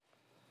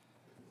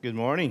Good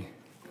morning.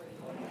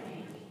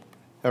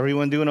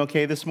 Everyone doing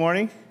okay this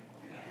morning?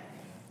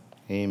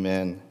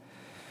 Amen.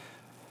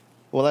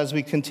 Well, as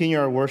we continue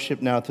our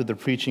worship now through the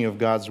preaching of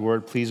God's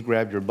word, please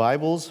grab your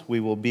Bibles. We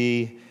will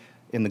be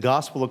in the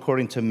Gospel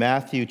according to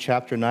Matthew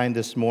chapter 9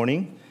 this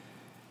morning,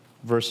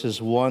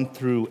 verses 1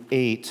 through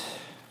 8.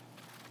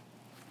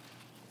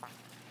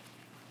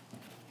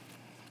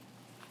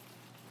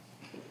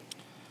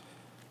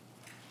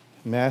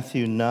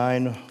 Matthew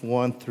 9,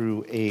 1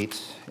 through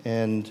 8.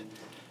 And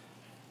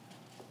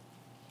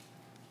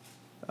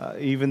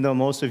even though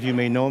most of you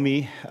may know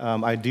me,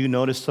 I do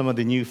notice some of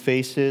the new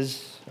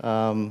faces.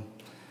 My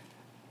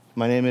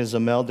name is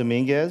Amel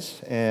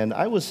Dominguez, and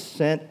I was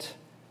sent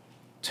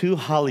to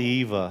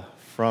Haleiwa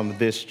from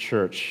this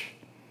church.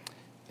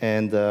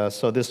 And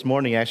so this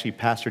morning, actually,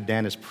 Pastor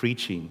Dan is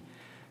preaching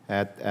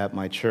at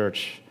my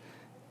church.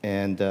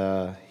 And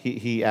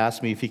he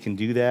asked me if he can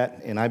do that,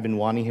 and I've been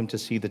wanting him to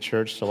see the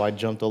church, so I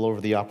jumped all over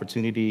the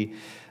opportunity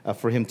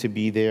for him to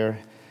be there.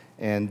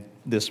 And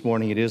this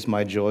morning, it is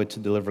my joy to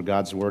deliver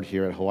God's word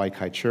here at Hawaii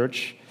Kai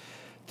Church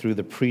through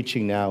the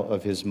preaching now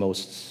of his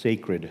most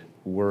sacred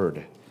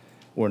word.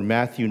 We're in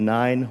Matthew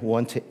 9,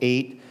 1 to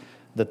 8.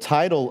 The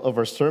title of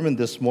our sermon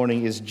this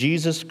morning is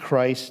Jesus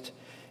Christ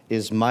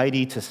is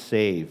Mighty to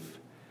Save.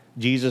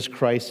 Jesus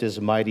Christ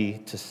is mighty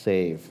to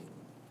save.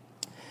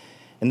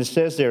 And it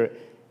says there,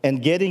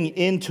 and getting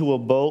into a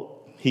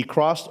boat, he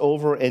crossed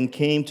over and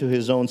came to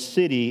his own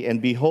city,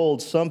 and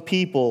behold, some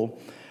people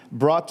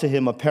brought to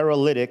him a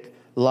paralytic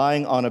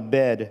lying on a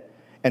bed.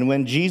 And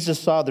when Jesus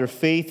saw their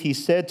faith, he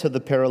said to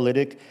the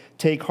paralytic,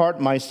 "Take heart,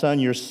 my son,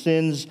 your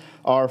sins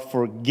are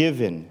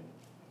forgiven."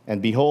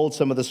 And behold,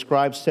 some of the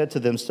scribes said to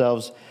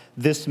themselves,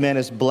 "This man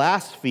is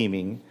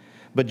blaspheming."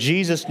 But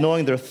Jesus,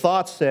 knowing their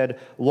thoughts, said,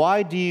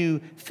 "Why do you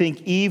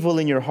think evil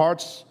in your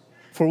hearts?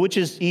 For which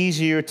is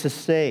easier to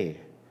say,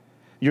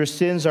 'Your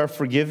sins are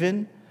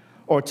forgiven,'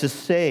 or to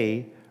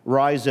say,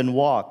 'Rise and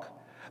walk'?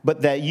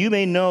 But that you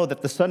may know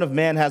that the Son of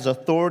Man has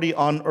authority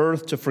on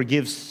earth to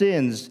forgive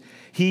sins,"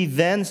 he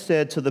then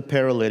said to the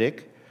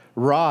paralytic,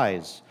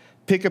 "Rise,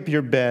 pick up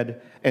your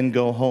bed, and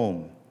go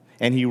home."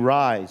 And he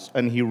rose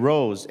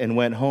and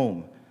went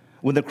home.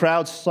 When the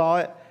crowd saw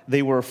it,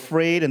 they were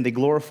afraid, and they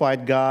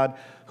glorified God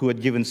who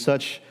had given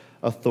such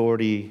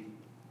authority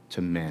to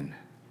men.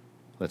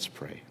 Let's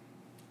pray.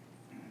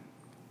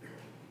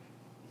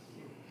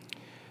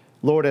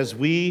 Lord, as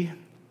we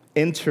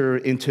enter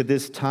into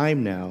this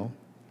time now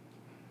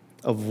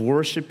of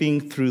worshiping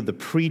through the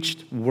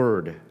preached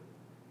word,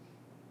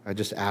 I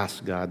just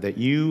ask, God, that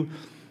you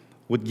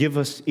would give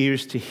us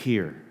ears to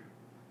hear,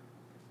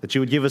 that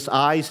you would give us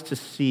eyes to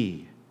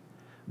see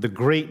the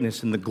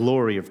greatness and the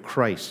glory of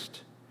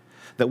Christ,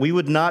 that we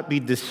would not be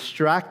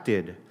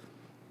distracted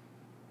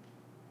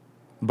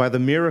by the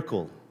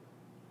miracle,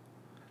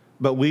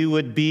 but we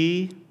would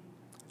be,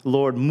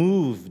 Lord,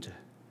 moved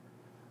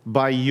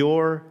by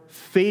your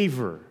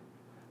favor,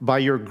 by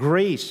your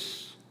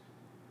grace,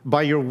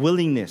 by your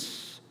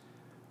willingness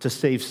to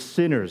save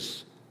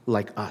sinners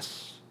like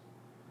us.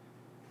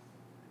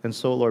 And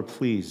so, Lord,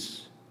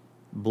 please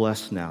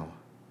bless now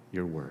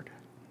your word.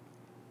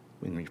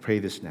 And we pray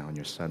this now in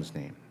your Son's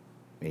name.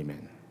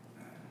 Amen.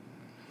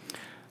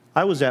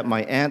 I was at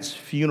my aunt's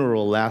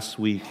funeral last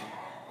week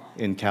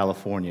in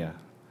California,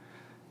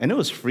 and it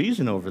was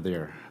freezing over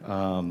there.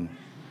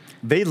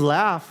 They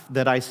laugh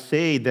that I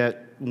say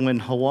that when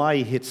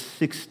Hawaii hits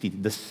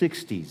the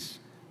 60s,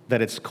 that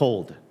it's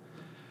cold.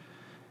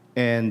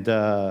 And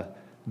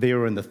they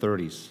were in the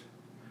 30s.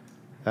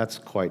 That's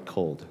quite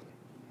cold.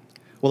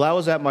 Well, I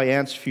was at my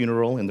aunt's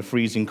funeral in the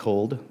freezing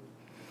cold,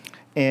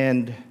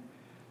 and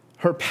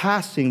her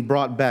passing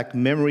brought back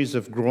memories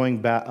of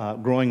growing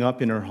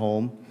up in her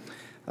home,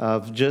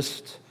 of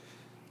just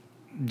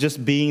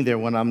being there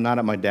when I'm not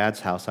at my dad's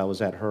house. I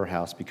was at her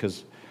house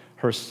because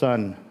her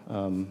son,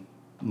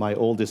 my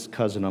oldest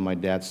cousin on my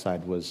dad's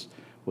side, was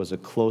a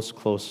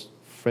close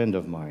friend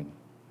of mine.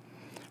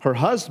 Her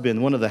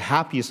husband, one of the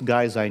happiest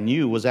guys I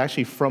knew, was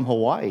actually from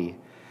Hawaii,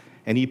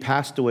 and he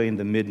passed away in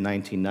the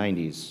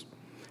mid-1990s.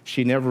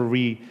 She never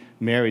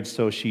remarried,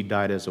 so she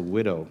died as a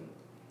widow.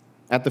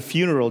 At the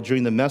funeral,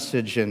 during the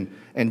message and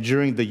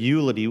during the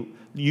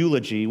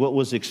eulogy, what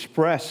was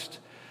expressed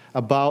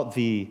about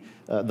the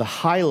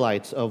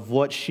highlights of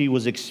what she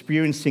was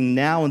experiencing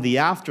now in the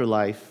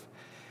afterlife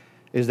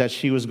is that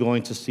she was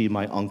going to see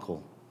my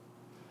uncle.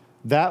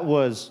 That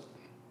was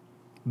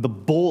the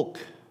bulk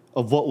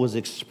of what was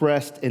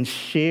expressed and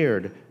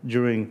shared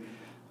during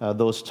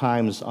those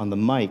times on the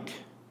mic.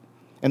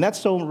 And that's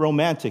so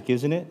romantic,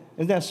 isn't it?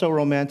 Isn't that so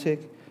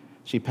romantic?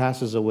 She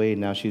passes away, and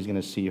now she's going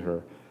to see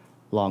her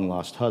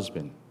long-lost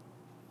husband.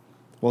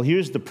 Well,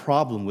 here's the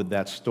problem with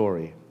that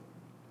story.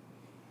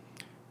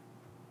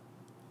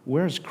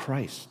 Where's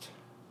Christ?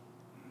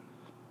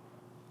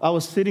 I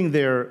was sitting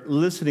there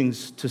listening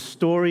to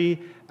story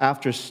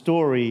after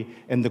story,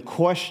 and the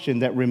question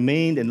that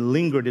remained and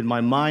lingered in my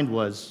mind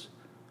was,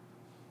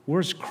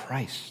 where's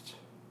Christ?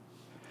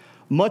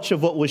 Much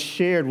of what was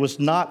shared was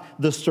not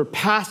the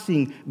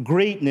surpassing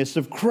greatness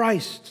of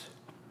Christ.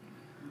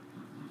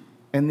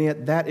 And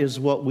yet that is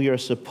what we are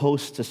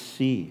supposed to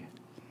see.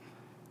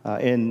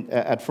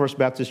 At First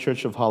Baptist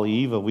Church of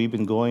Haleiwa, we've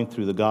been going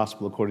through the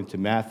gospel according to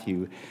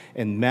Matthew,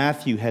 and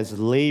Matthew has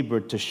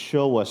labored to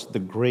show us the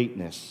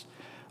greatness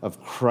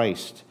of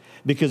Christ,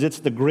 because it's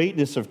the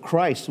greatness of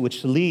Christ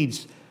which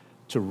leads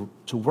to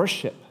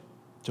worship,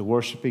 to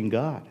worshiping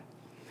God.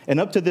 And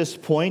up to this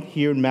point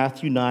here in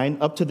Matthew 9,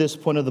 up to this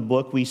point of the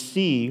book, we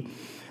see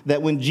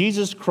that when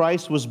Jesus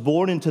Christ was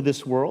born into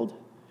this world,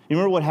 you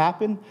remember what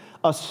happened?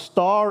 A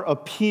star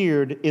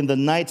appeared in the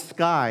night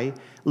sky,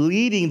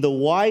 leading the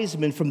wise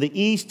men from the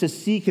east to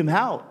seek him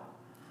out.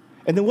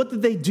 And then what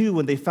did they do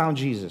when they found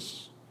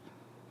Jesus?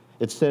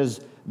 It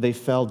says they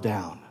fell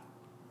down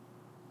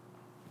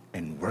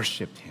and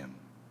worshiped him.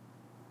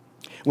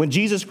 When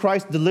Jesus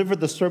Christ delivered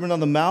the Sermon on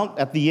the Mount,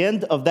 at the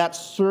end of that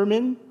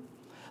sermon,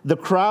 the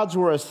crowds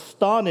were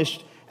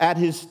astonished at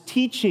his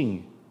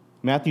teaching.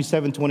 Matthew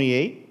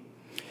 7:28.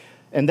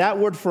 And that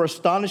word for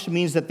astonished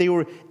means that they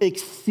were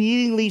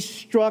exceedingly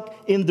struck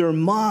in their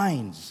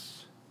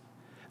minds.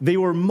 They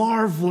were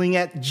marveling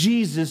at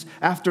Jesus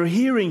after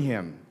hearing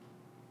him.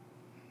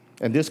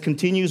 And this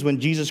continues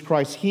when Jesus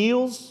Christ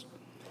heals,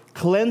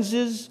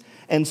 cleanses,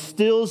 and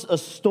stills a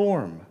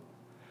storm.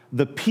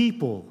 The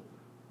people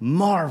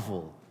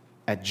marvel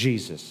at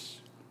Jesus.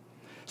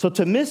 So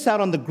to miss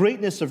out on the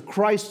greatness of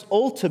Christ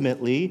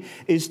ultimately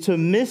is to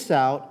miss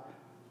out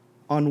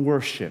on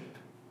worship.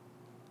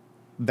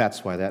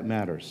 That's why that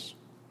matters.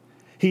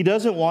 He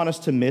doesn't want us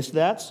to miss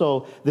that,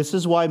 so this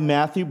is why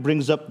Matthew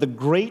brings up the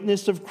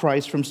greatness of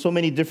Christ from so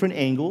many different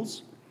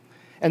angles.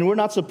 And we're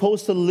not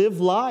supposed to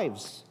live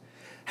lives,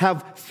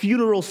 have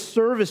funeral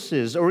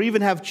services, or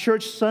even have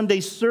church Sunday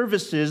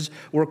services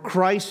where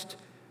Christ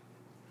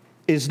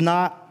is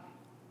not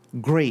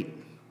great,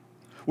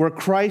 where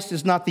Christ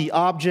is not the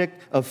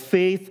object of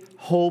faith,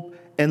 hope,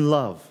 and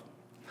love.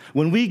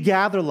 When we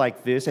gather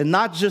like this, and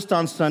not just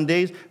on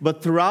Sundays,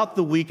 but throughout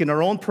the week in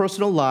our own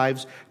personal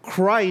lives,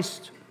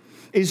 Christ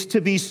is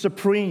to be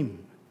supreme.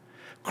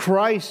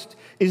 Christ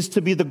is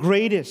to be the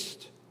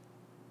greatest.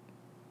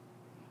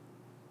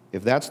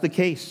 If that's the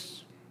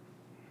case,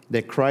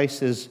 that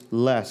Christ is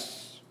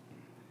less.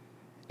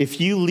 If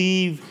you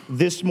leave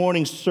this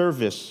morning's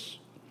service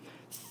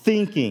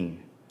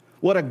thinking,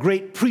 what a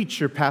great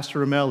preacher Pastor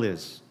Ramel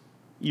is,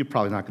 you're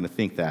probably not going to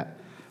think that.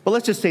 But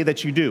let's just say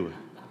that you do.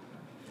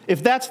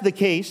 If that's the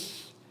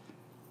case,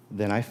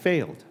 then I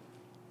failed.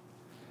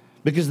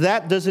 Because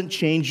that doesn't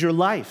change your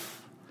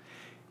life.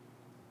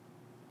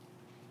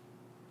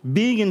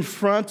 Being in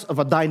front of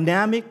a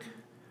dynamic,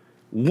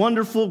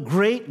 wonderful,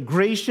 great,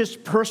 gracious,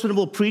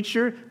 personable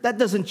preacher, that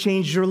doesn't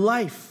change your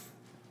life.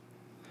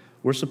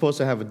 We're supposed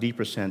to have a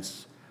deeper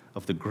sense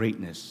of the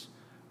greatness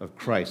of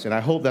Christ. And I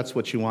hope that's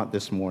what you want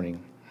this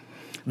morning.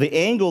 The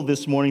angle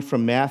this morning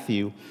from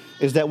Matthew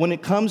is that when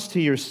it comes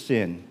to your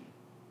sin,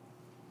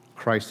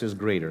 Christ is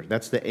greater.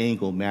 That's the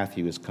angle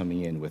Matthew is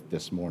coming in with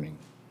this morning.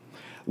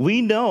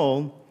 We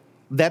know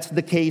that's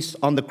the case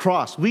on the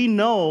cross. We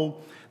know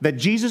that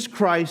Jesus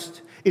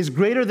Christ is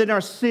greater than our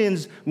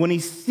sins when we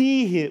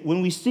see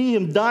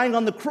him dying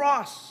on the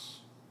cross,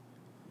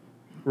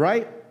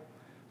 right?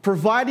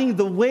 Providing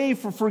the way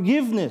for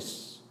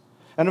forgiveness.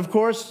 And of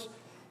course,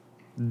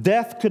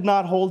 death could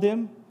not hold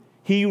him.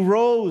 He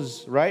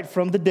rose, right,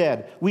 from the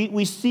dead.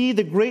 We see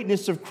the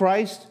greatness of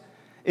Christ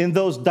in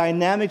those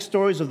dynamic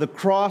stories of the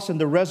cross and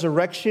the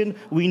resurrection.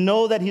 We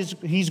know that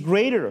he's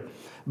greater.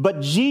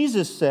 But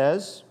Jesus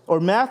says, or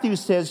Matthew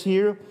says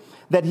here,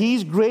 that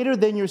he's greater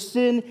than your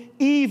sin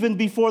even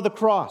before the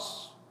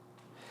cross.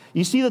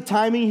 You see the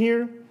timing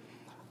here?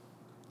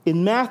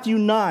 In Matthew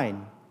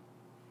 9,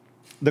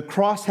 the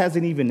cross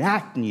hasn't even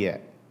happened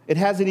yet. It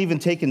hasn't even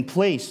taken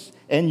place,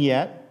 and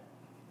yet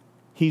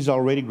he's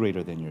already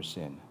greater than your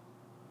sin.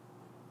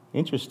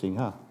 Interesting,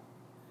 huh?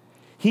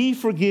 He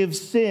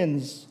forgives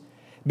sins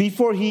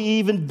before he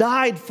even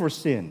died for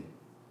sin.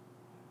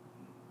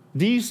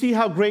 Do you see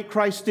how great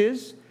Christ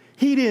is?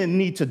 He didn't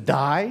need to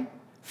die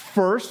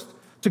first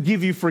to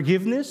give you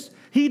forgiveness.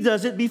 He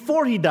does it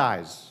before he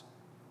dies.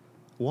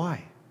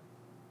 Why?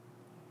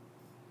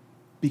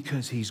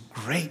 Because he's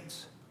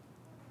great,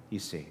 you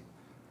see.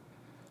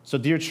 So,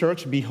 dear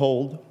church,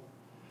 behold,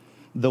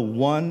 the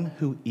one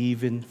who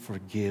even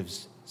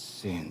forgives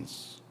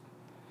sins.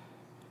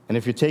 And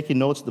if you're taking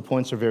notes, the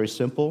points are very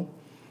simple.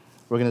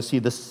 We're going to see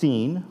the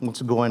scene,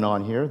 what's going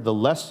on here, the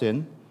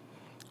lesson,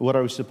 what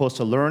are we supposed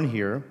to learn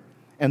here,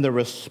 and the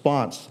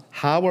response.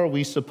 How are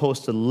we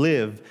supposed to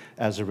live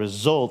as a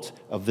result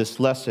of this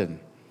lesson?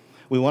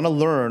 We want to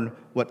learn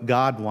what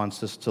God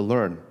wants us to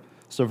learn.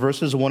 So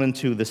verses 1 and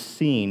 2, the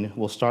scene,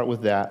 we'll start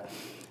with that.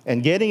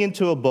 And getting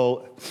into a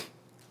boat,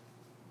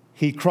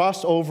 he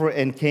crossed over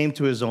and came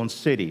to his own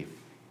city.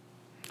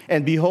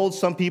 And behold,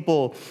 some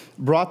people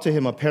brought to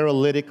him a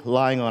paralytic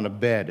lying on a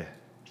bed.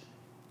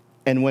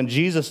 And when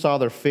Jesus saw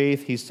their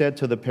faith, he said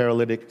to the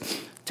paralytic,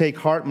 "Take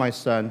heart, my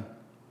son,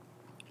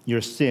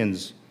 your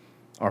sins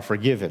are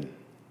forgiven."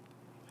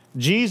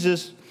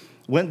 Jesus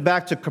went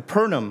back to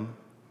Capernaum,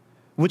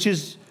 which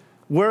is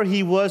where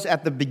he was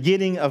at the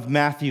beginning of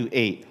Matthew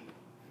 8.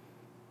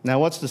 Now,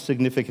 what's the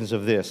significance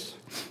of this?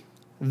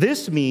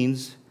 This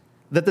means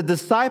that the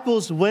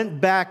disciples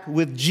went back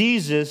with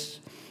Jesus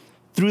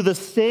through the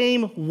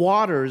same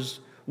waters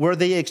where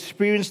they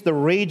experienced the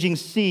raging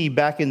sea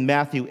back in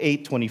Matthew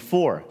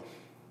 8:24.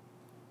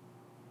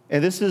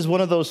 And this is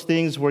one of those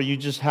things where you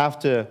just have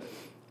to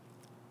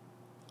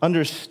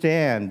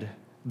understand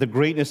the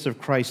greatness of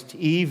Christ,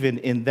 even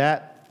in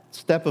that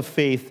step of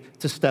faith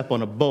to step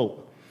on a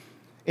boat.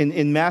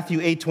 In Matthew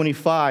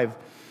 8:25,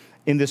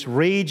 in this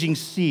raging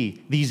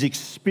sea, these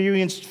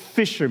experienced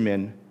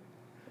fishermen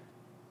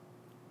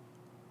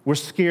were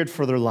scared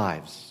for their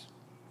lives.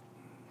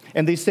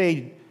 And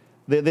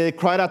they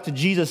cried out to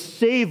Jesus,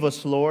 "Save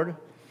us, Lord.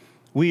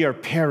 We are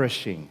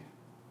perishing."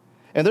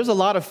 And there's a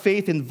lot of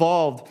faith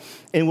involved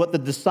in what the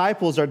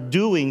disciples are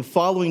doing,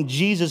 following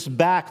Jesus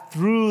back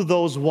through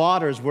those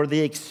waters where they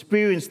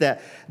experienced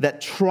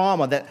that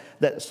trauma,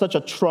 that such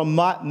a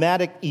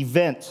traumatic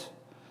event.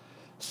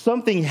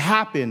 Something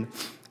happened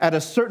at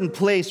a certain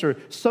place, or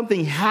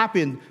something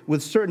happened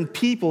with certain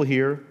people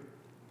here,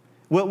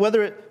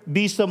 whether it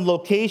be some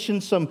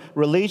location, some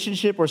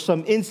relationship, or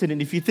some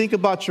incident. If you think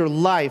about your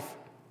life,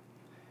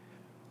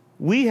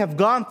 we have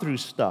gone through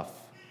stuff.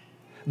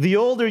 The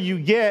older you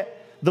get,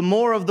 the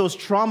more of those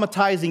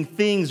traumatizing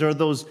things, or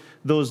those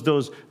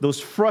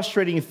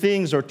frustrating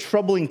things, or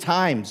troubling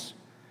times,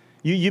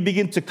 you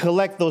begin to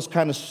collect those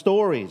kind of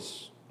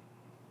stories.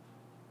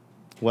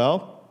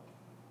 Well,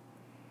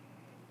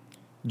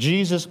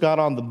 Jesus got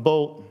on the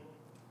boat,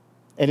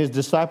 and his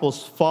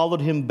disciples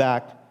followed him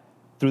back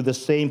through the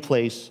same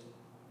place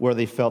where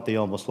they felt they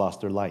almost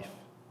lost their life.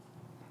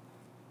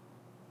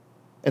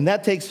 And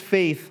that takes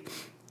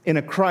faith in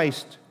a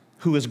Christ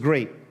who is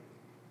great.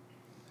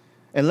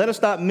 And let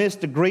us not miss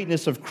the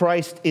greatness of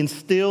Christ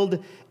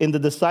instilled in the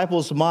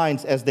disciples'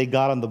 minds as they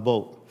got on the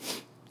boat.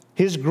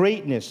 His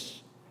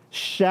greatness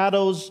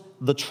shadows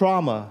the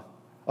trauma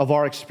of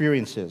our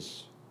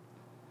experiences.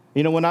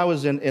 You know, when I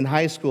was in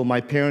high school,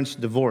 my parents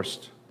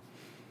divorced.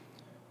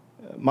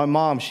 My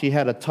mom, she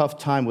had a tough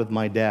time with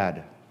my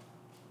dad.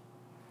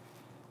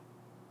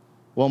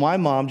 Well, my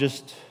mom,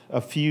 just a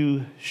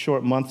few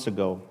short months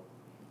ago,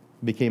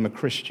 became a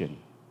Christian.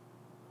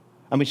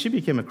 I mean, she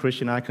became a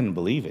Christian, and I couldn't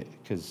believe it,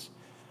 because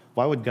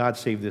why would God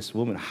save this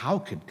woman? How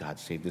could God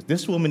save this?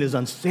 This woman is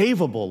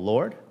unsavable,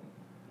 Lord.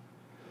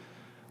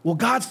 Well,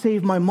 God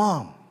saved my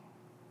mom.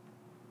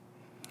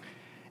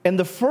 And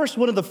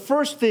one of the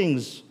first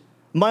things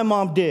my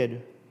mom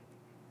did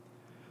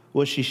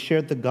was she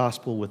shared the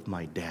gospel with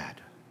my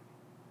dad,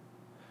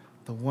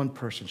 the one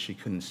person she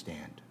couldn't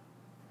stand,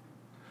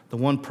 the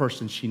one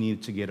person she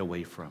needed to get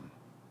away from.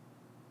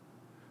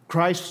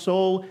 Christ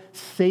so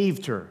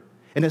saved her,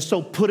 and has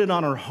so put it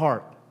on her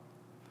heart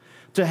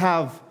to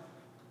have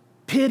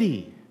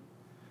pity,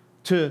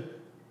 to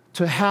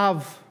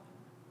have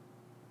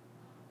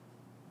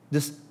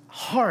this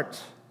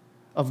heart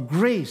of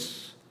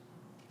grace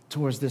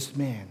towards this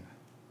man.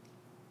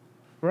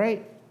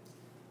 Right?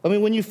 I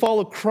mean, when you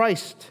follow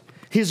Christ,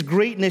 his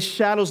greatness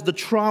shadows the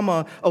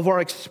trauma of our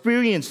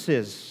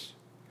experiences.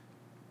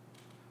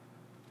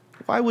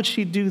 Why would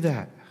she do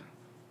that?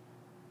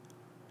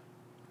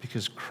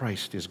 Because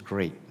Christ is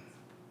great,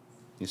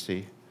 you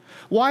see.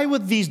 Why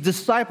would these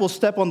disciples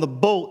step on the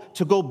boat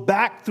to go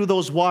back through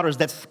those waters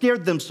that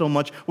scared them so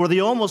much, where they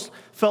almost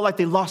felt like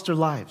they lost their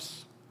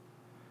lives?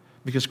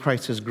 Because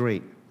Christ is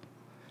great.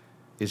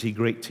 Is he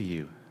great to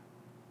you?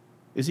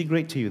 Is he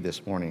great to you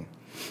this morning?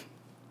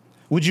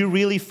 Would you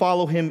really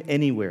follow him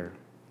anywhere?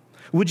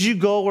 Would you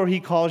go where he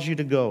calls you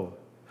to go?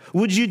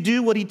 Would you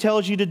do what he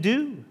tells you to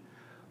do?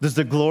 Does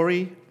the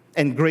glory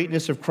and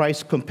greatness of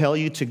Christ compel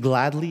you to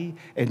gladly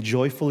and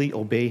joyfully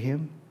obey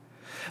him?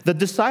 The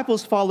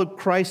disciples followed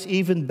Christ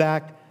even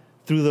back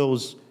through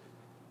those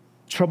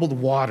troubled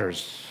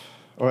waters,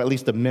 or at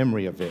least the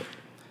memory of it.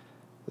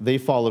 They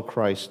followed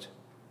Christ,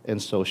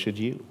 and so should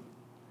you.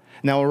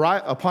 Now,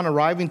 upon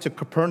arriving to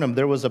Capernaum,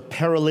 there was a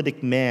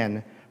paralytic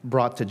man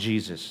brought to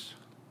Jesus.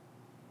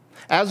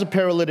 As a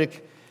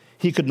paralytic,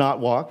 he could not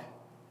walk.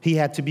 He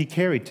had to be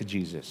carried to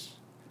Jesus.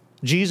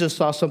 Jesus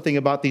saw something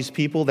about these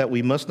people that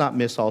we must not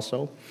miss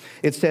also.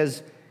 It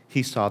says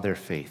he saw their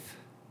faith.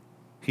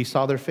 He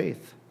saw their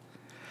faith.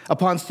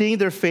 Upon seeing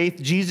their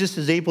faith, Jesus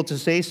is able to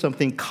say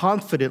something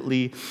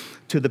confidently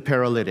to the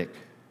paralytic.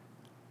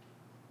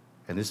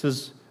 And this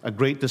is a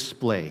great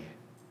display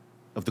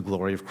of the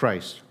glory of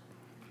Christ.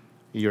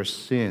 Your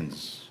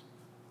sins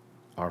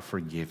are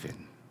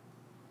forgiven.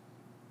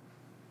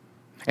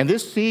 And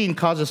this scene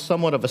causes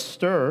somewhat of a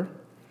stir,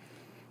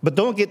 but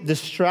don't get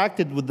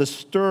distracted with the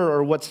stir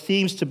or what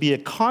seems to be a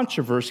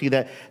controversy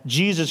that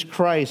Jesus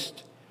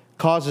Christ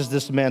causes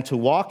this man to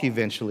walk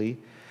eventually.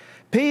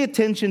 Pay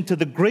attention to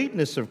the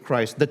greatness of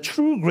Christ, the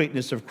true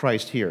greatness of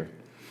Christ here.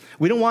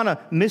 We don't want to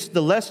miss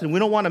the lesson. We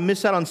don't want to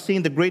miss out on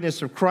seeing the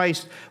greatness of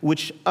Christ,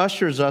 which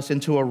ushers us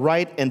into a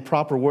right and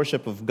proper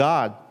worship of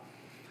God.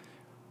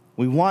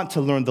 We want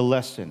to learn the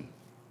lesson.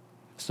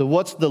 So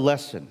what's the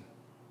lesson?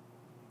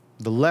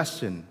 The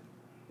lesson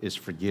is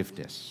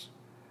forgiveness.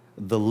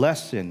 The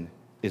lesson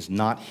is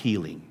not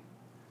healing.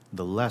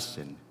 The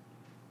lesson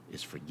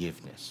is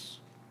forgiveness.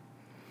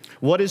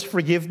 What is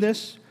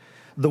forgiveness?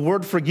 The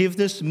word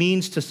forgiveness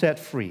means to set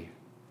free.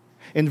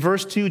 In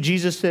verse 2,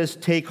 Jesus says,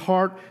 "Take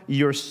heart,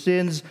 your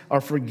sins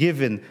are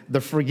forgiven."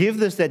 The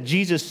forgiveness that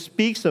Jesus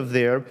speaks of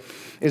there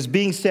is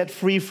being set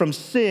free from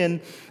sin,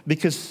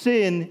 because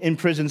sin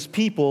imprisons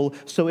people.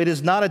 So it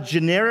is not a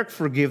generic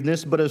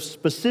forgiveness, but a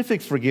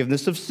specific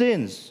forgiveness of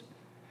sins.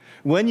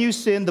 When you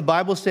sin, the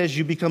Bible says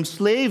you become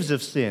slaves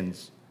of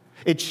sins.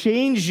 It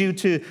chains you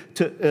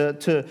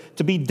to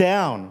be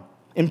down,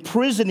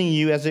 imprisoning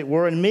you, as it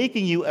were, and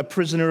making you a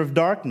prisoner of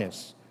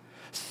darkness.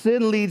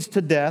 Sin leads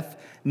to death,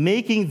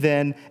 making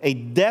then a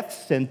death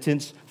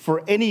sentence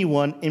for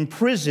anyone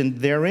imprisoned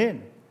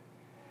therein.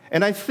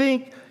 And I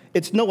think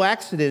it's no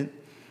accident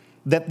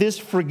that this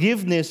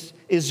forgiveness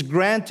is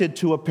granted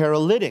to a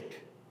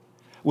paralytic,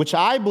 which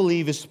I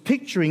believe is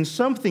picturing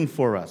something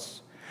for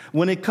us.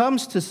 When it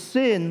comes to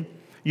sin,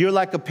 you're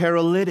like a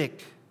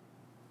paralytic,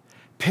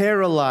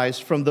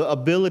 paralyzed from the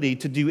ability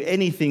to do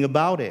anything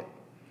about it.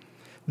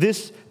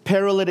 This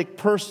paralytic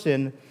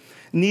person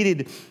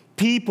needed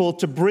people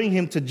to bring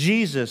him to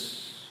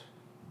Jesus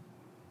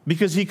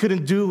because he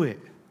couldn't do it.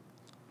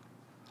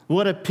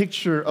 What a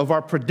picture of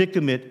our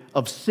predicament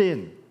of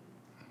sin.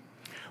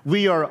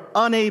 We are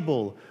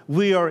unable,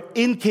 we are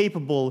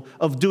incapable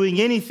of doing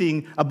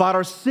anything about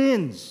our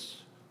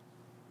sins.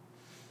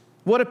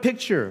 What a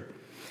picture.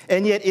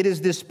 And yet it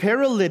is this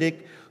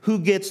paralytic who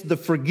gets the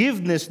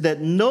forgiveness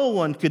that no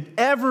one could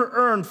ever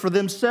earn for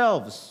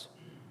themselves.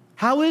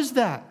 How is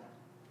that?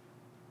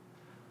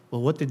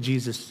 Well, what did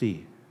Jesus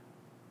see?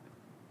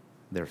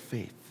 Their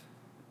faith.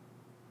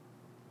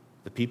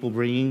 The people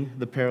bringing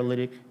the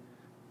paralytic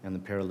and the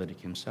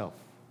paralytic himself.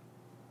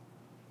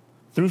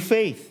 Through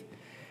faith.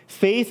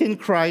 Faith in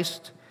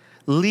Christ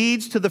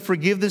leads to the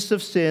forgiveness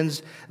of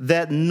sins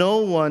that no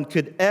one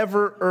could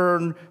ever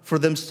earn for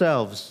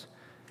themselves.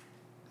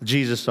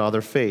 Jesus saw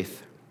their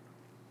faith.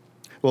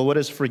 Well, what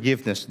is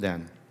forgiveness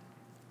then?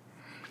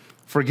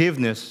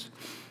 Forgiveness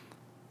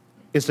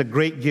is a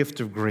great gift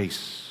of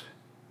grace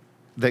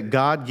that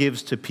God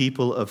gives to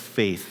people of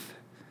faith,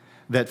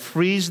 that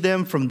frees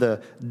them from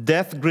the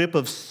death grip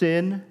of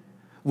sin,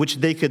 which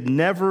they could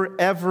never,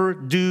 ever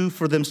do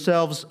for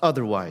themselves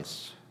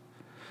otherwise.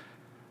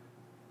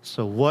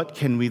 So what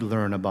can we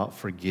learn about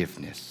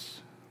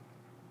forgiveness?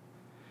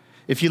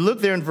 If you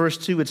look there in verse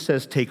 2, it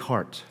says, "Take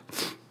heart."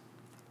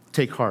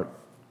 Take heart,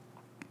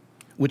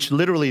 which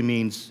literally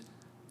means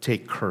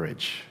take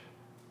courage.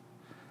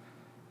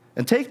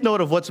 And take note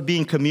of what's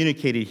being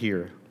communicated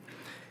here.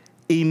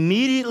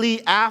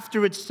 Immediately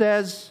after it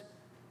says,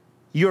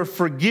 "You're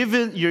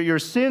forgiven, your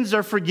sins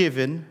are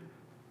forgiven,"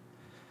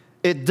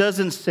 it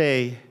doesn't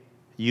say,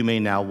 "You may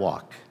now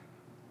walk."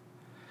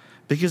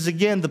 Because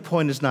again, the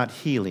point is not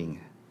healing.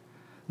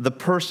 The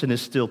person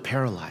is still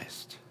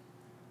paralyzed.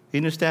 You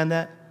understand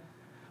that?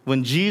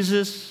 When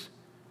Jesus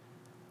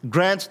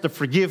grants the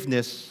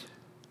forgiveness,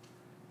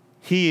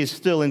 he is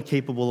still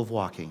incapable of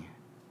walking.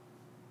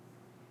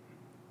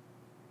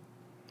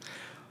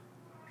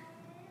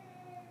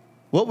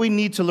 What we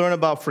need to learn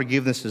about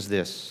forgiveness is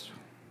this.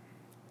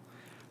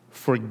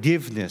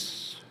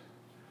 Forgiveness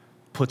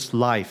puts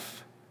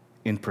life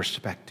in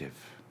perspective.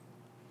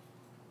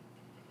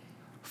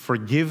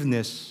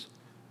 Forgiveness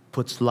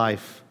puts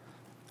life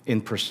in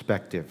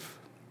perspective.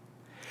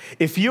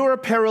 If you're a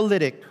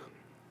paralytic,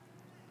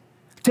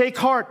 take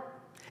heart.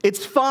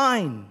 It's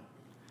fine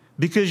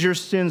because your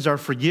sins are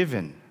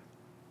forgiven.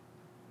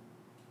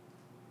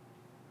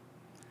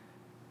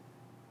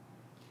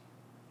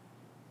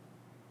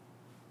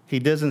 He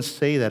doesn't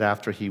say that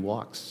after he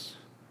walks,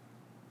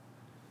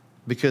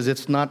 because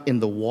it's not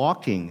in the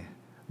walking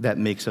that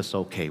makes us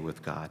okay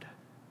with God.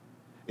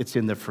 It's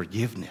in the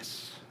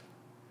forgiveness.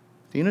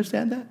 Do you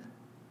understand that?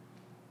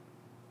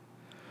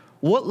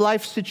 What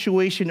life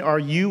situation are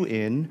you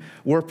in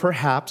where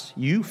perhaps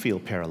you feel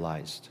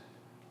paralyzed?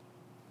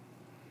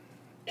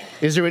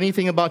 Is there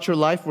anything about your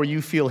life where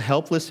you feel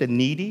helpless and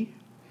needy?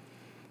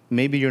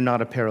 Maybe you're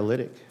not a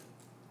paralytic.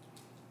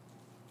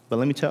 But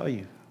let me tell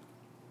you,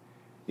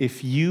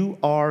 if you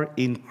are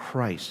in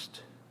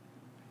Christ,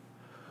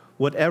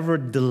 whatever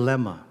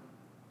dilemma,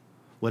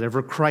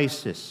 whatever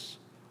crisis,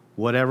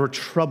 whatever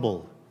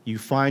trouble you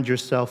find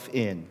yourself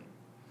in,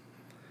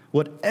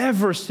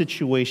 whatever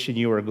situation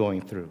you are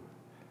going through,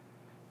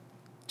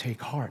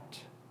 take heart.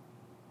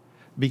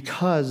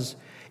 Because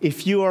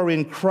if you are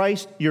in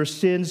Christ, your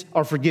sins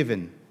are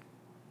forgiven.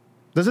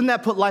 Doesn't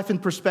that put life in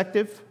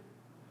perspective?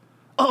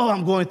 Oh,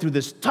 I'm going through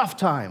this tough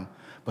time,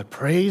 but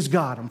praise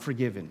God, I'm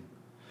forgiven.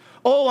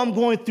 Oh, I'm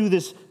going through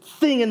this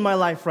thing in my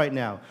life right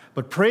now,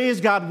 but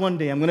praise God, one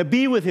day I'm going to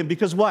be with him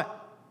because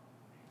what?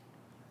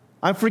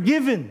 I'm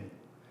forgiven.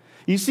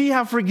 You see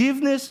how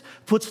forgiveness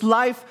puts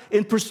life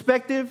in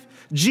perspective?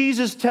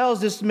 Jesus tells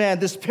this man,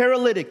 this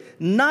paralytic,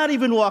 not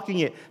even walking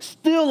yet,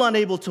 still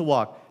unable to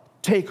walk,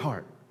 take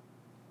heart.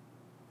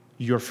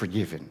 You're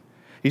forgiven.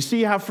 You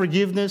see how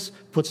forgiveness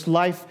puts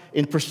life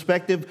in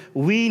perspective?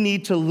 We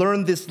need to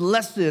learn this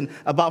lesson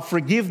about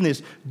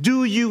forgiveness.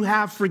 Do you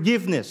have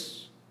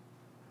forgiveness?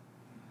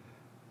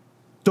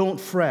 Don't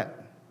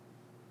fret.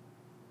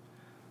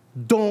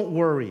 Don't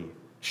worry.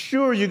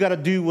 Sure, you got to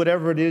do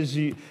whatever it is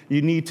you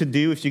need to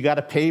do. If you got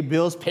to pay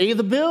bills, pay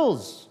the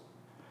bills.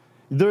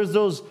 There's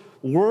those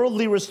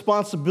worldly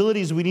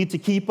responsibilities we need to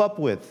keep up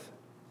with.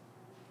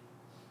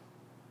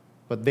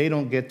 But they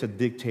don't get to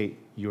dictate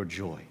your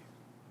joy.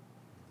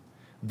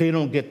 They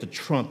don't get to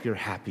trump your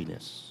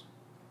happiness.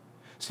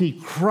 See,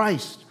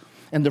 Christ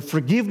and the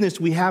forgiveness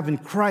we have in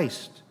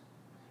Christ,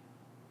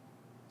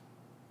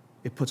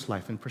 it puts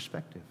life in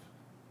perspective.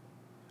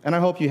 And I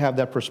hope you have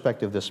that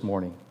perspective this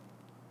morning.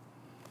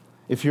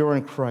 If you're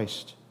in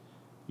Christ,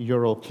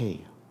 you're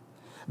okay.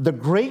 The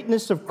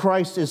greatness of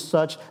Christ is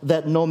such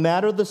that no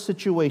matter the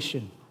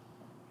situation,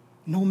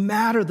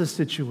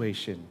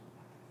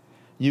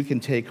 you can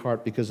take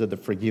heart because of the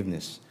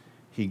forgiveness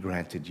he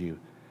granted you.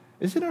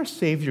 Isn't our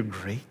Savior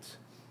great?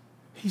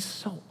 He's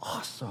so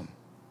awesome.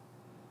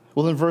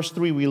 Well, in verse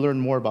 3, we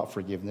learn more about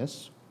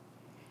forgiveness.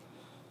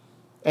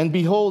 And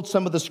behold,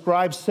 some of the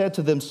scribes said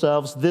to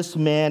themselves, "This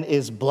man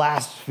is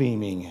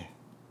blaspheming."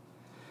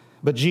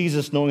 But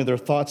Jesus, knowing their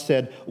thoughts,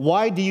 said,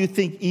 "Why do you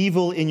think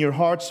evil in your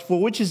hearts?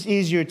 For which is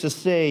easier to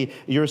say,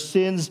 'Your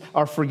sins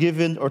are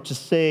forgiven,' or to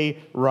say,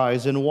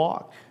 'Rise and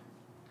walk'?"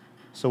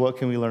 So what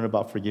can we learn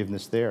about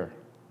forgiveness there?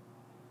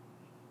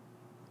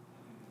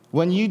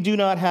 When you do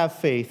not have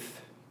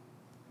faith,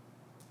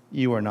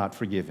 you are not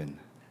forgiven.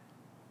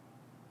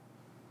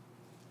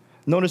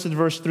 Notice in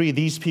verse 3,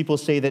 these people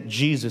say that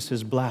Jesus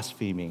is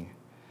blaspheming,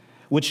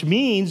 which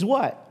means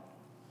what?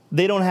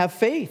 They don't have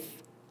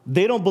faith.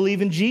 They don't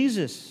believe in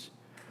Jesus.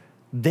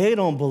 They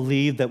don't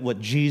believe that what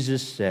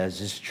Jesus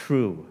says is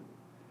true.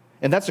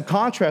 And that's a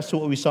contrast to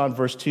what we saw in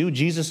verse 2.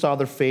 Jesus saw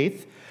their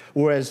faith,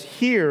 whereas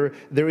here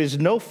there is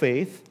no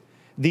faith.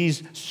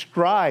 These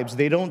scribes,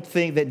 they don't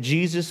think that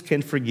Jesus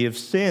can forgive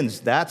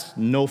sins. That's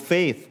no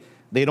faith.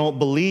 They don't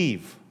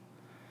believe.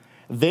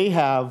 They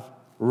have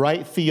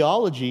right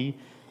theology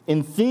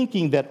in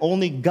thinking that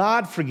only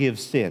God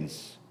forgives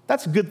sins.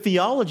 That's good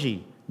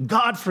theology.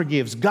 God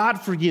forgives.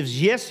 God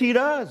forgives. Yes, he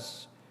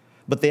does.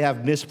 But they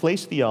have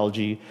misplaced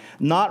theology,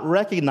 not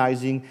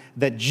recognizing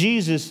that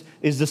Jesus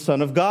is the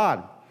Son of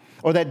God,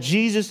 or that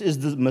Jesus is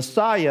the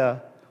Messiah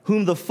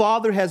whom the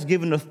Father has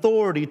given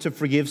authority to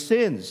forgive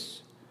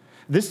sins.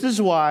 This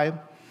is why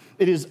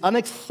it is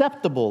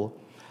unacceptable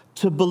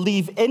to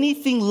believe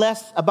anything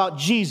less about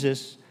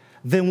Jesus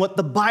than what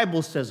the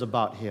Bible says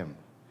about him.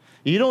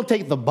 You don't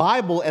take the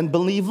Bible and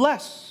believe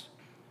less.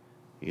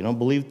 You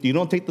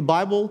don't take the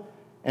Bible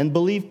and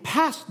believe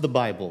past the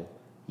Bible.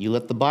 You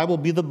let the Bible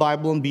be the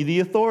Bible and be the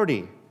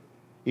authority.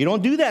 You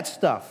don't do that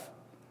stuff,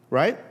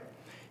 right?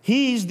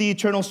 He's the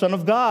eternal Son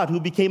of God who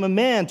became a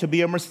man to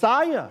be a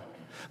Messiah,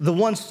 the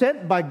one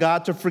sent by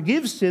God to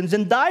forgive sins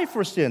and die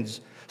for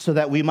sins so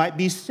that we might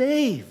be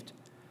saved.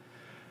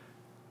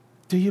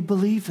 Do you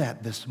believe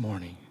that this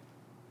morning?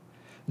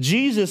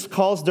 Jesus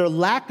calls their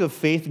lack of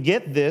faith,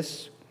 get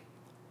this,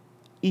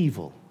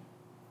 evil.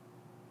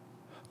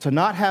 To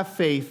not have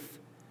faith,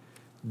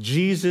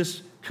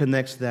 Jesus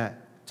connects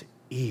that to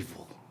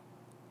evil.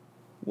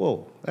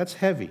 Whoa, that's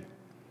heavy.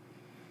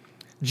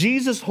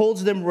 Jesus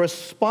holds them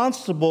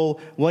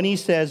responsible when he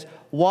says,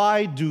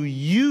 "Why do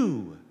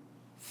you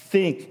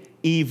think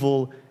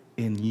evil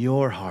in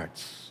your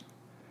hearts?"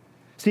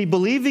 See,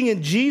 believing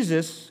in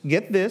Jesus,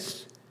 get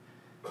this,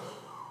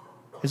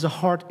 is a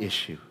heart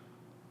issue.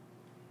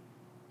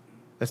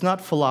 It's not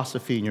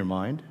philosophy in your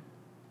mind.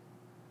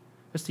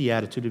 It's the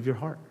attitude of your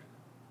heart.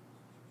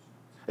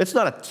 It's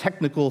not a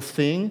technical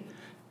thing,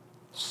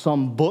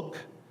 some book,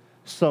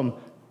 some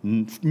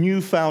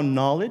newfound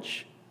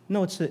knowledge.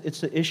 No, it's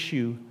an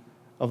issue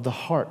of the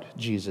heart,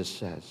 Jesus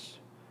says.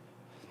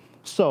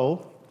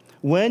 So,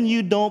 when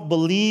you don't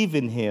believe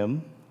in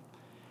him,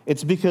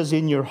 it's because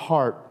in your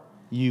heart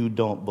you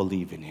don't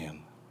believe in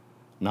him.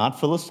 Not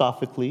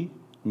philosophically.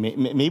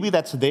 Maybe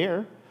that's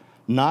there.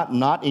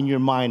 Not in your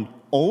mind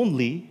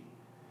only,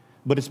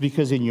 but it's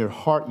because in your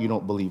heart you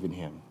don't believe in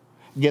him.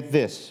 Get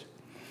this.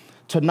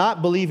 To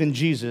not believe in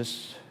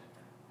Jesus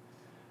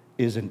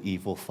is an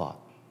evil thought.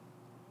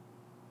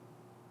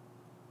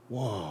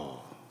 Whoa.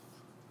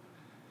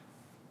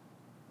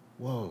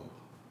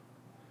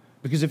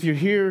 Because if you're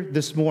here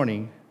this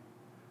morning,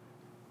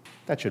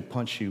 that should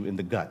punch you in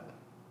the gut.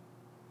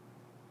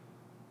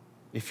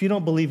 If you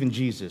don't believe in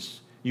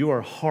Jesus, you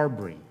are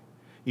harboring,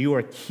 you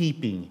are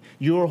keeping,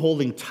 you are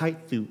holding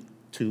tight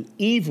to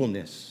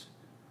evilness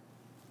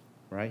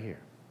right here.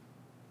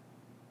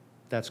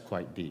 That's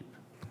quite deep.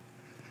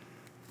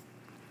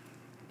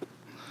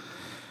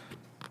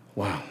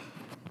 Wow.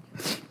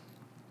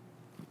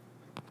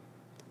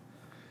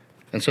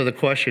 And so the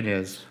question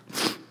is,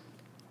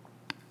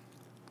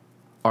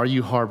 are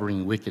you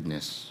harboring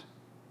wickedness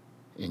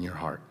in your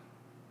heart?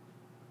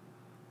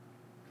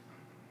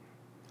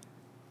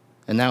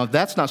 And now, if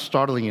that's not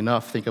startling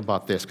enough, think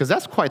about this, because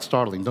that's quite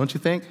startling, don't you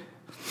think?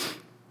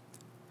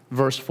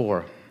 Verse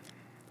 4,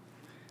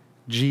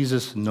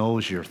 Jesus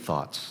knows your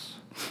thoughts.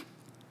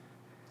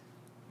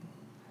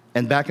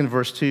 And back in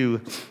verse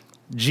 2,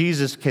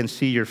 Jesus can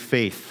see your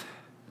faith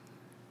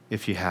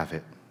if you have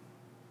it.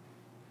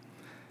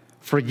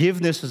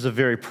 Forgiveness is a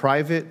very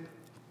private,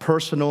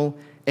 personal,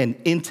 and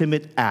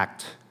intimate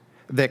act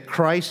that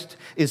Christ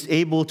is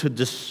able to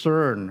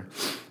discern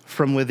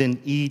from within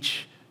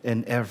each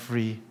and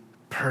every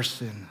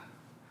person.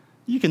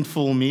 You can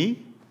fool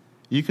me.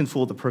 You can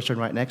fool the person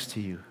right next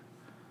to you.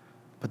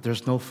 But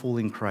there's no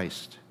fooling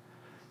Christ.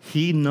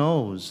 He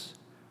knows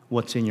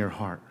what's in your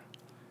heart.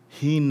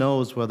 He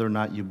knows whether or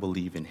not you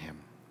believe in him.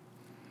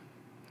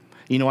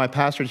 You know, I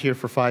pastored here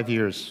for 5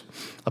 years.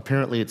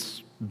 Apparently,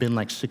 it's been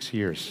like 6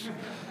 years.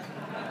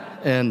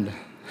 And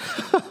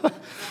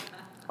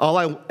all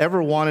I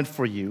ever wanted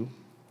for you,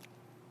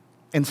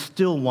 and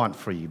still want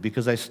for you,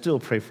 because I still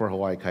pray for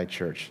Hawaii Kai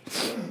Church,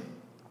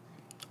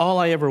 all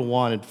I ever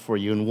wanted for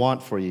you and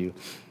want for you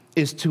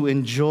is to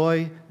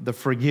enjoy the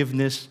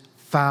forgiveness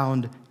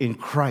found in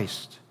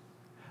Christ.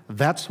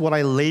 That's what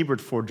I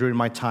labored for during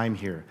my time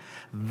here.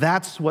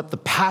 That's what the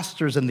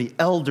pastors and the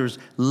elders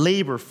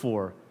labor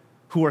for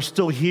who are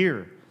still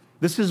here.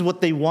 This is what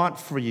they want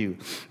for you.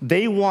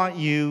 They want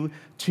you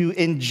to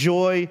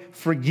enjoy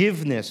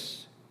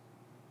forgiveness,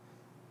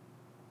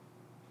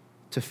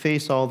 to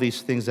face all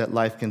these things that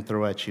life can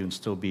throw at you and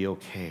still be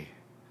okay.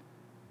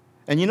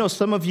 And you know,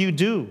 some of you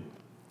do.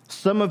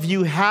 Some of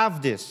you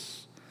have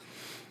this.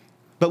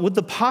 But would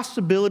the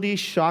possibility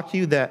shock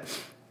you that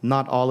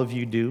not all of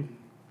you do?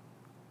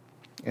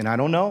 And I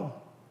don't know.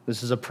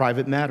 This is a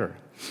private matter.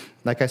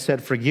 Like I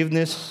said,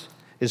 forgiveness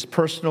is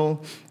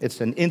personal.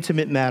 It's an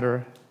intimate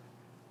matter.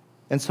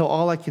 And so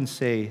all I can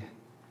say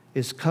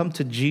is come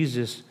to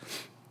Jesus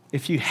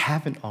if you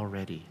haven't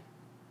already.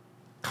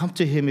 Come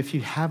to him if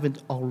you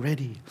haven't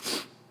already.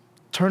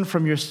 Turn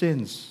from your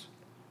sins.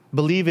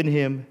 Believe in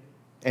him,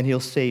 and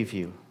he'll save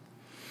you.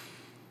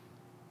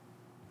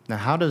 Now,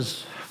 how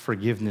does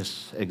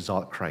forgiveness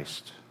exalt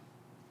Christ?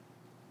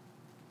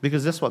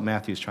 Because that's what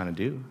Matthew's trying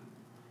to do.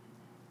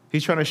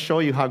 He's trying to show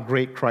you how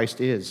great Christ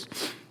is.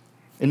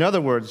 In other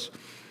words,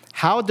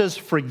 how does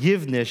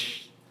forgiveness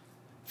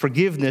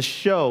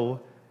show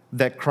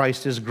that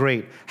Christ is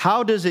great?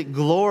 How does it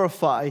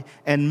glorify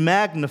and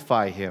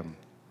magnify him?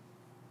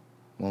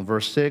 Well,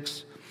 verse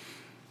 6,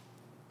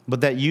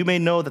 but that you may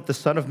know that the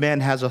Son of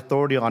Man has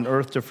authority on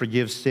earth to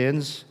forgive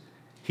sins,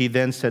 he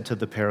then said to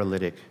the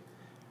paralytic,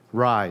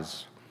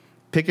 rise,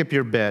 pick up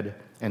your bed,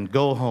 and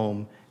go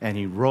home. And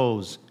he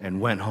rose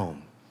and went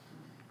home.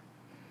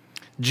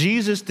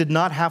 Jesus did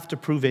not have to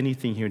prove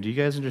anything here. Do you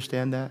guys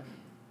understand that?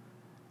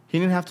 He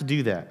didn't have to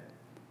do that.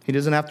 He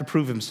doesn't have to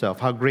prove himself,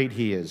 how great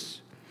he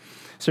is.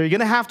 So you're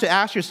going to have to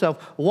ask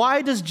yourself,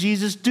 why does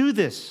Jesus do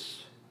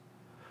this?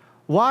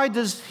 Why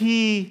does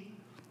he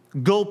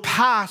go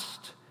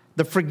past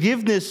the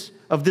forgiveness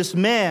of this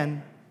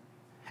man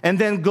and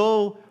then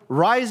go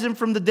rise him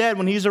from the dead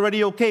when he's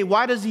already okay?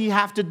 Why does he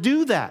have to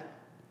do that?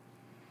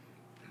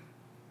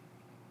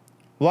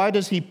 Why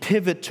does he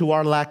pivot to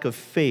our lack of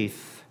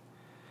faith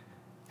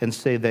and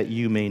say that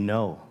you may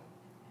know?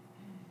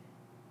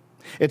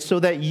 It's so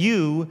that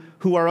you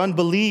who are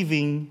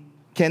unbelieving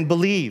can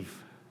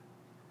believe.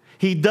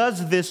 He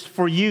does this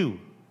for you.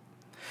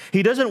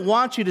 He doesn't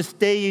want you to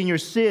stay in your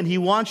sin. He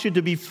wants you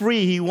to be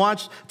free. He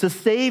wants to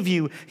save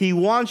you. He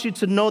wants you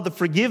to know the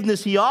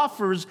forgiveness he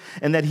offers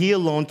and that he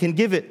alone can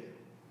give it.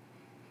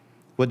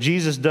 What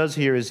Jesus does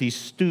here is he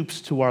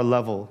stoops to our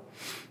level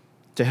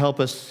to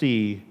help us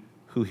see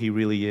who he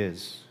really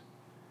is.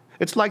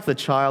 It's like the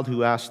child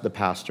who asked the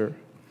pastor,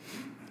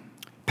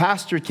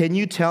 Pastor, can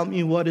you tell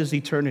me what is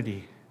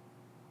eternity?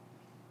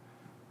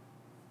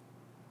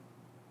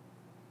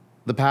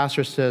 The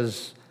pastor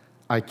says,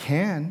 I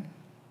can,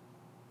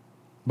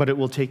 but it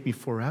will take me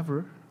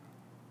forever.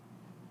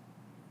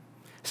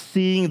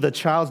 Seeing the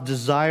child's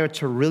desire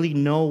to really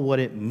know what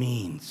it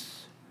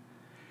means,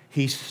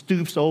 he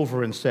stoops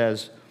over and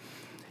says,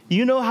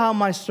 you know how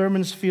my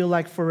sermons feel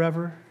like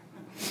forever?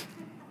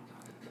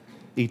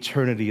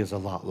 Eternity is a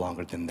lot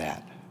longer than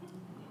that.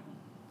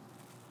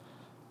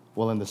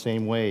 Well, in the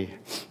same way,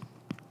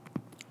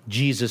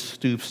 Jesus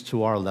stoops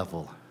to our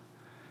level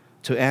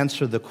to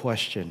answer the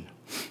question,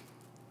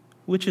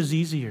 which is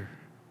easier?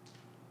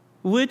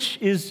 Which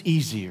is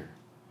easier?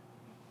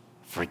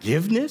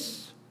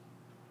 Forgiveness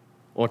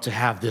or to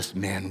have this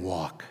man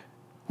walk?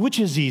 Which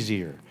is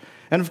easier?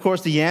 And of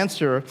course, the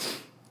answer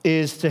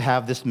is to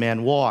have this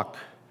man walk,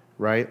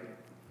 right?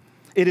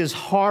 It is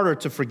harder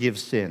to forgive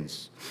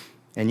sins.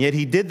 And yet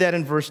he did that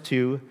in verse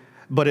 2,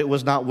 but it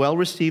was not well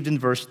received in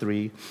verse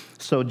 3.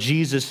 So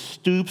Jesus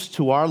stoops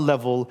to our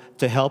level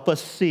to help us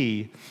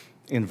see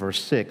in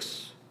verse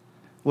 6.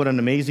 What an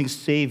amazing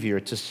Savior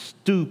to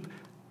stoop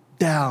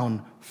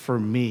down for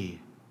me.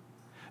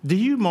 Do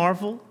you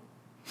marvel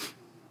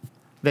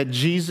that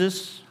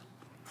Jesus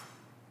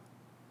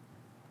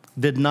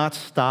did not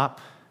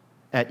stop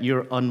at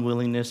your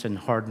unwillingness and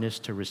hardness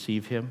to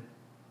receive him?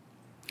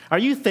 Are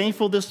you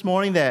thankful this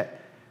morning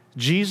that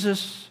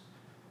Jesus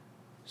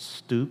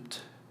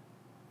stooped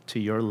to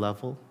your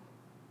level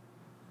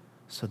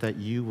so that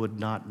you would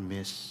not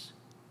miss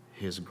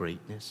his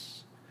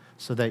greatness,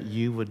 so that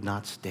you would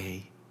not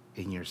stay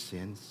in your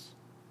sins?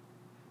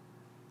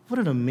 What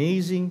an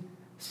amazing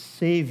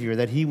Savior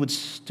that he would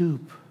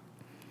stoop.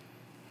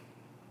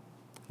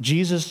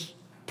 Jesus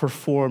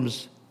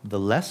performs the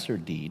lesser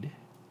deed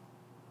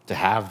to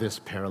have this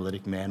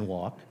paralytic man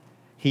walk.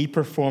 He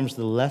performs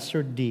the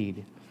lesser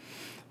deed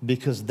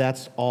because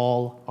that's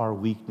all our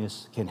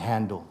weakness can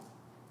handle.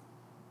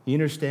 You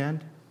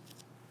understand?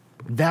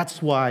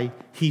 That's why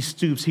he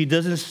stoops. He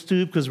doesn't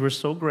stoop because we're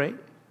so great.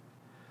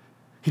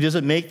 He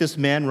doesn't make this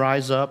man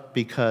rise up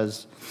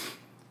because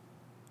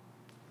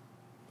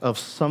of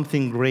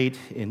something great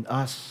in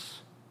us.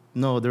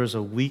 No, there's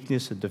a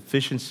weakness, a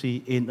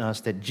deficiency in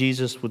us that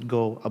Jesus would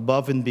go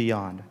above and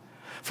beyond.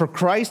 For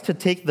Christ to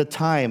take the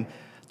time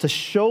to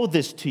show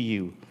this to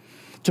you,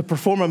 to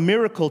perform a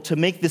miracle, to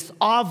make this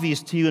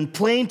obvious to you and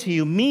plain to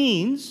you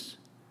means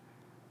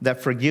that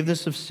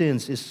forgiveness of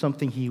sins is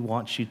something he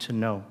wants you to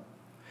know.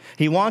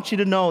 He wants you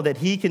to know that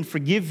he can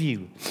forgive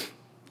you.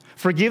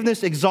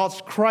 Forgiveness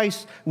exalts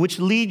Christ, which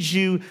leads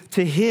you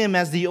to him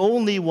as the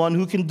only one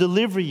who can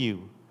deliver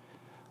you.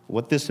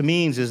 What this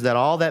means is that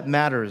all that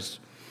matters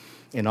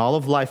in all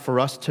of life for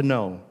us to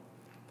know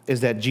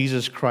is that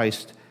Jesus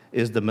Christ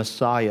is the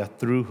Messiah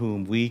through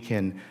whom we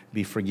can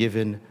be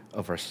forgiven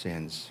of our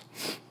sins.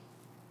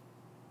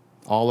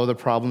 All other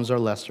problems are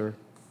lesser,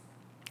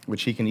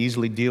 which he can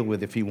easily deal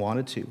with if he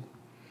wanted to.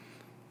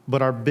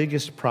 But our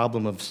biggest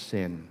problem of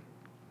sin,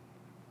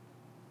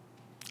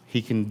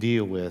 he can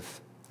deal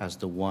with as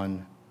the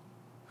one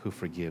who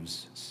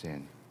forgives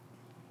sin.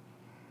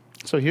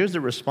 So here's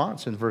the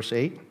response in verse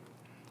 8.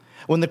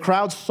 When the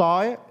crowd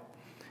saw it,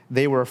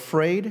 they were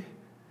afraid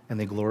and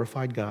they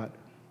glorified God,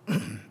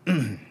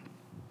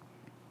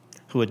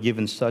 who had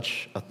given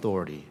such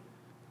authority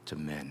to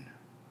men.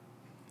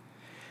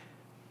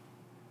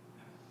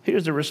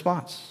 Here's the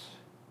response.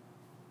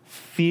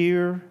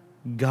 Fear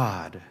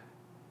God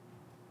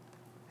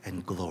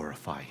and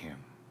glorify him.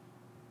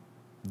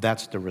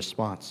 That's the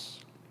response.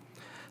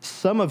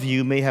 Some of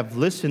you may have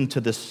listened to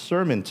this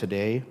sermon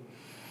today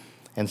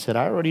and said,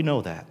 I already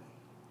know that.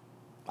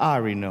 I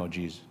already know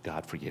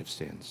God forgives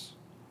sins.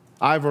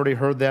 I've already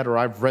heard that, or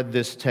I've read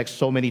this text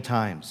so many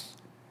times.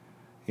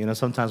 You know,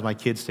 sometimes my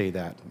kids say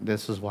that.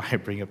 This is why I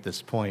bring up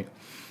this point.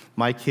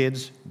 My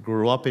kids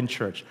grew up in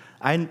church.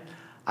 I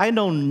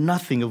know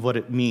nothing of what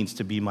it means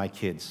to be my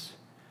kids.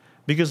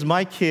 Because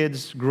my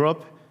kids grew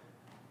up,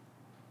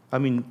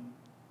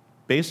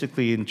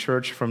 basically in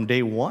church from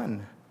day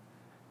one.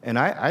 And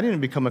I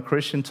didn't become a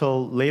Christian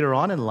until later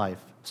on in life.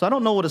 So I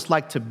don't know what it's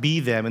like to be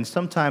them. And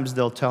sometimes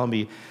they'll tell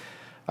me,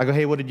 I go,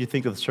 hey, what did you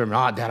think of the sermon?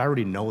 Dad, I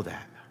already know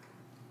that.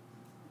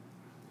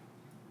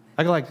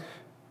 I go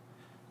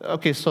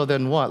okay, so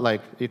then what?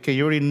 Okay,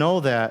 you already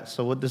know that,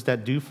 so what does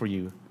that do for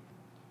you?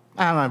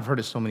 I've heard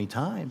it so many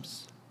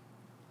times.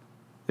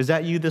 Is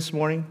that you this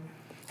morning?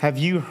 Have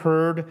you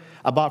heard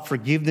about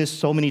forgiveness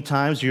so many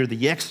times? You're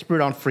the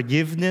expert on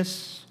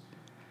forgiveness.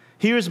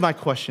 Here's my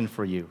question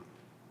for you.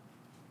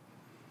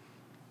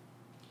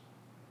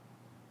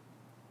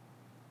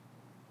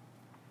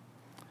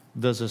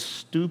 Does a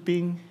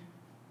stooping,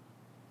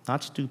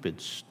 not stupid,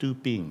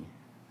 stooping,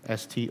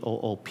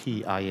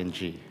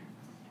 S-T-O-O-P-I-N-G,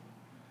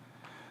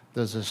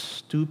 does a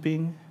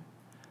stooping,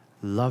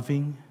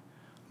 loving,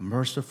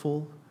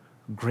 merciful,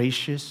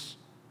 gracious,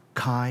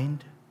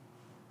 kind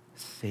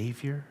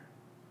Savior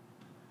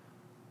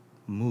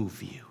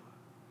move you?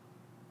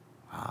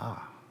 I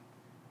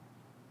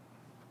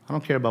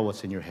don't care about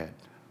what's in your head.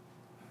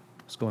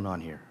 What's going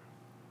on here?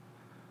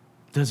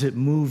 Does it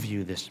move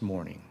you this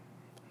morning?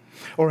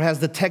 Or has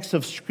the text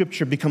of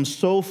Scripture become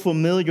so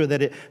familiar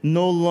that it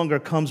no longer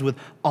comes with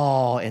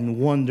awe and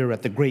wonder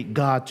at the great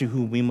God to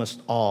whom we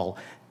must all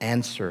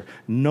answer?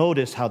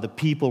 Notice how the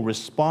people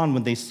respond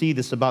when they see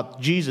this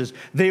about Jesus.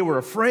 They were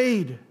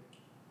afraid,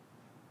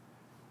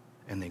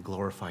 and they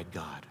glorified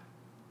God.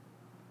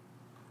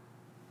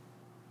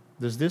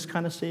 Does this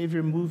kind of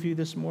Savior move you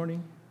this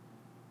morning?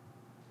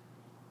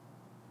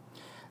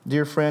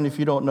 Dear friend, if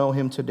you don't know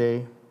him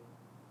today,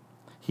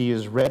 he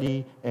is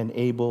ready and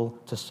able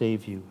to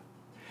save you.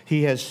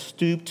 He has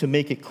stooped to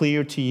make it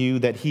clear to you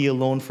that he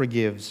alone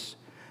forgives.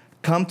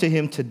 Come to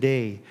him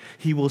today.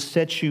 He will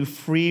set you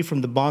free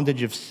from the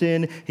bondage of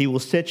sin. He will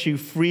set you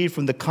free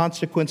from the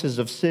consequences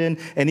of sin.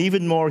 And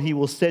even more, he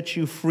will set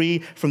you free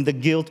from the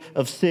guilt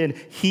of sin.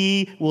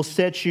 He will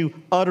set you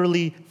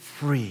utterly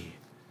free.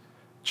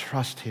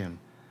 Trust him.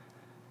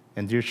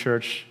 And dear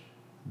church,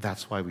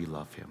 that's why we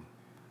love him.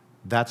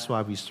 That's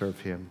why we serve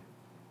him.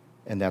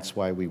 And that's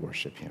why we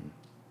worship him.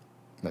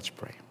 Let's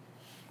pray.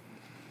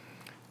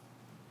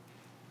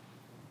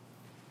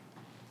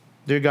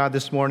 Dear God,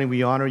 this morning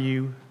we honor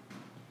you.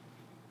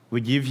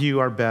 We give you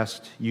our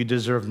best. You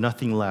deserve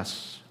nothing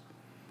less.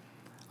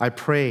 I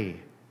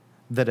pray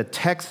that a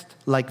text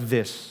like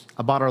this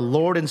about our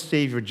Lord and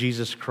Savior,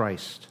 Jesus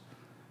Christ,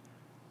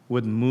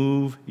 would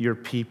move your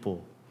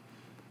people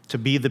to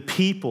be the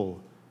people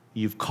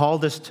you've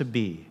called us to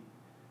be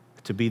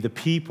the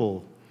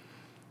people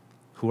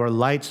who are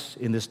lights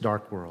in this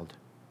dark world,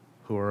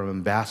 who are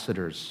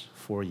ambassadors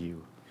for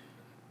you.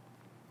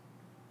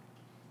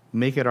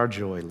 Make it our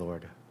joy,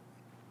 Lord,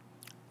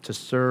 to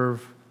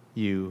serve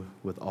you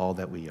with all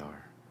that we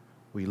are.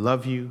 We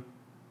love you,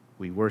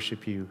 we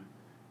worship you,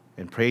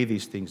 and pray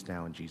these things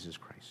now in Jesus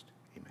Christ.